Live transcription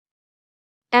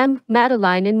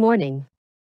Madeline in mourning.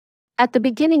 At the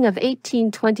beginning of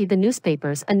 1820 the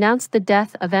newspapers announced the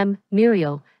death of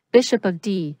Myriel, Bishop of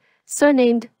D,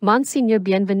 surnamed Monseigneur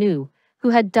Bienvenu, who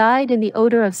had died in the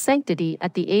odor of sanctity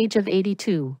at the age of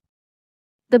 82.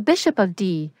 The Bishop of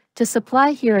D, to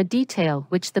supply here a detail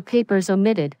which the papers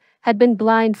omitted, had been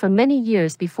blind for many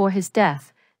years before his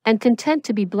death, and content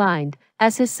to be blind,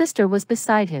 as his sister was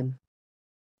beside him.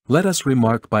 Let us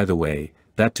remark by the way,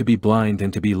 that to be blind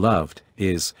and to be loved,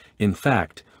 is, in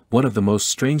fact, one of the most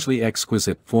strangely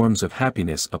exquisite forms of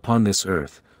happiness upon this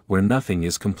earth, where nothing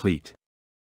is complete.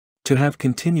 To have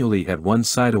continually at one's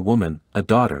side a woman, a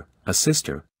daughter, a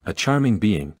sister, a charming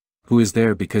being, who is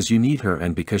there because you need her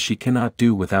and because she cannot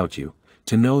do without you,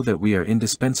 to know that we are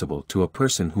indispensable to a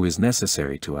person who is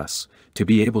necessary to us, to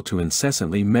be able to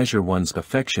incessantly measure one's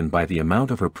affection by the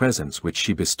amount of her presence which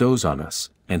she bestows on us,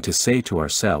 and to say to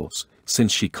ourselves,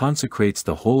 since she consecrates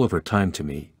the whole of her time to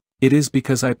me, it is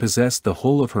because I possess the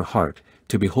whole of her heart,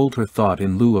 to behold her thought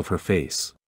in lieu of her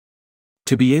face.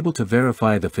 To be able to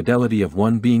verify the fidelity of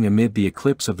one being amid the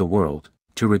eclipse of the world,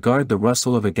 to regard the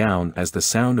rustle of a gown as the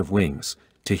sound of wings,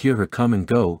 to hear her come and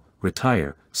go,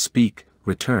 retire, speak,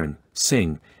 return,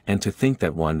 sing, and to think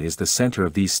that one is the center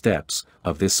of these steps,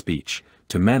 of this speech,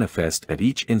 to manifest at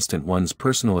each instant one's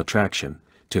personal attraction,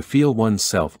 to feel one's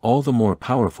self all the more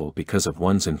powerful because of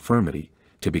one's infirmity,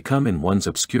 to become in one's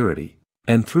obscurity,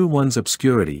 and through one's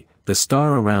obscurity, the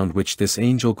star around which this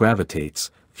angel gravitates,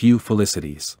 few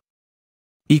felicities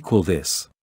equal this.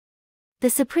 The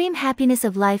supreme happiness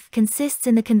of life consists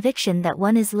in the conviction that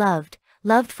one is loved,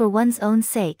 loved for one's own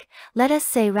sake, let us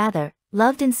say rather,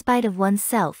 loved in spite of one's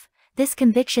self. This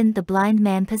conviction the blind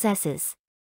man possesses.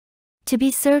 To be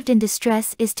served in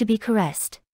distress is to be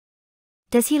caressed.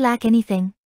 Does he lack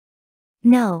anything?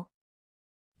 No.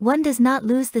 One does not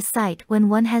lose the sight when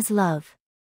one has love.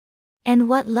 And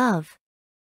what love?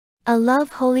 A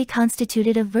love wholly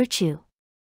constituted of virtue.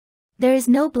 There is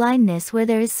no blindness where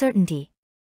there is certainty.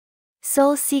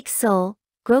 Soul seeks soul,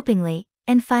 gropingly,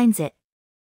 and finds it.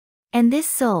 And this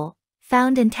soul,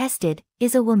 found and tested,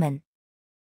 is a woman.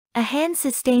 A hand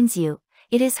sustains you,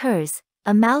 it is hers,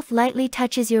 a mouth lightly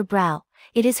touches your brow,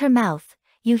 it is her mouth,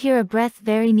 you hear a breath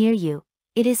very near you,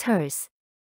 it is hers.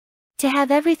 To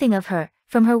have everything of her,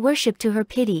 from her worship to her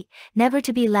pity, never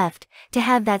to be left, to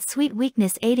have that sweet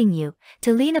weakness aiding you,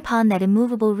 to lean upon that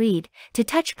immovable reed, to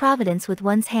touch Providence with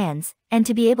one's hands, and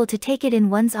to be able to take it in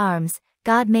one's arms,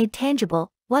 God made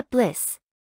tangible, what bliss!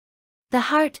 The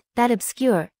heart, that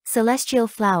obscure, celestial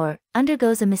flower,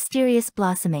 undergoes a mysterious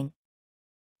blossoming.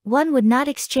 One would not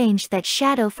exchange that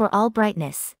shadow for all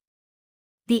brightness.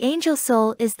 The angel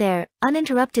soul is there,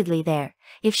 uninterruptedly there.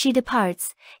 If she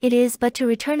departs, it is but to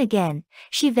return again,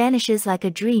 she vanishes like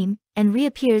a dream, and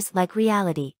reappears like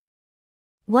reality.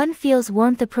 One feels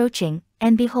warmth approaching,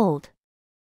 and behold,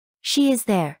 she is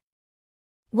there.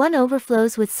 One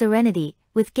overflows with serenity,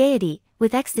 with gaiety,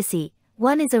 with ecstasy,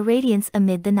 one is a radiance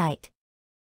amid the night.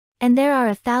 And there are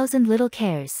 1,000 little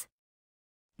cares.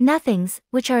 Nothings,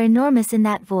 which are enormous in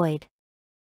that void.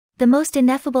 The most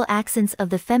ineffable accents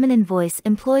of the feminine voice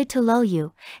employed to lull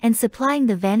you, and supplying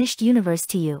the vanished universe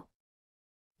to you.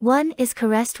 One is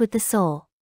caressed with the soul.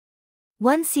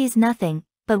 One sees nothing,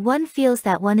 but one feels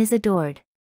that one is adored.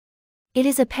 It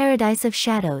is a paradise of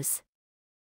shadows.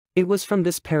 It was from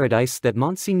this paradise that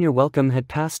Monseigneur Welcome had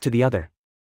passed to the other.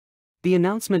 The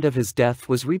announcement of his death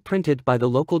was reprinted by the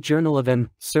local journal of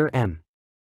Sir M.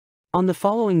 On the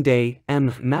following day,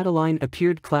 Madeleine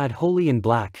appeared clad wholly in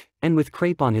black, and with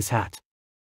crape on his hat.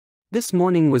 This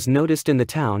mourning was noticed in the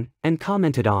town, and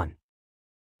commented on.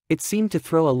 It seemed to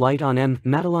throw a light on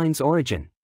Madeleine's origin.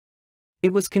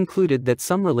 It was concluded that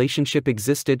some relationship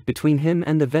existed between him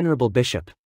and the venerable bishop.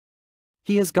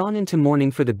 He has gone into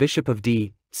mourning for the Bishop of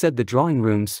D, said the drawing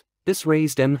rooms. This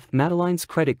raised Madeleine's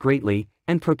credit greatly,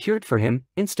 and procured for him,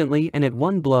 instantly and at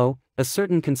one blow, a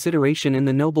certain consideration in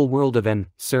the noble world of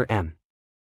Sir M.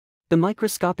 The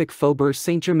microscopic Faubourg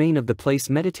Saint-Germain of the place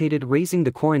meditated raising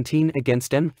the quarantine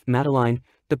against Madeleine,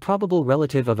 the probable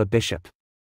relative of a bishop.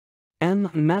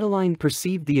 Madeleine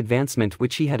perceived the advancement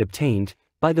which he had obtained,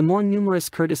 by the more numerous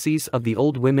courtesies of the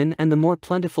old women and the more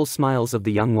plentiful smiles of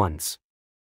the young ones.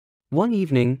 One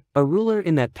evening, a ruler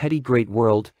in that petty great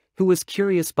world, who was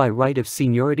curious by right of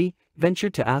seniority,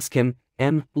 ventured to ask him,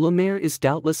 Le Maire is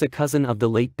doubtless a cousin of the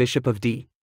late Bishop of D.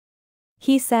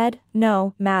 He said,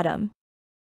 "No, madam."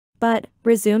 "But,"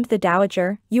 resumed the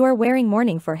dowager, "you are wearing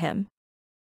mourning for him."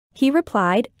 He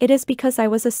replied, "It is because I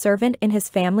was a servant in his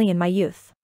family in my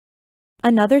youth."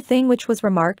 Another thing which was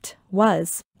remarked,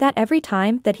 was, that every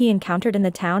time that he encountered in the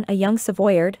town a young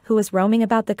Savoyard who was roaming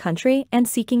about the country and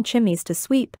seeking chimneys to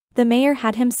sweep, the mayor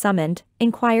had him summoned,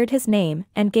 inquired his name,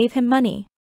 and gave him money.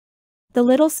 The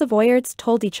little Savoyards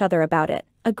told each other about it,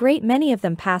 a great many of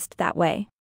them passed that way.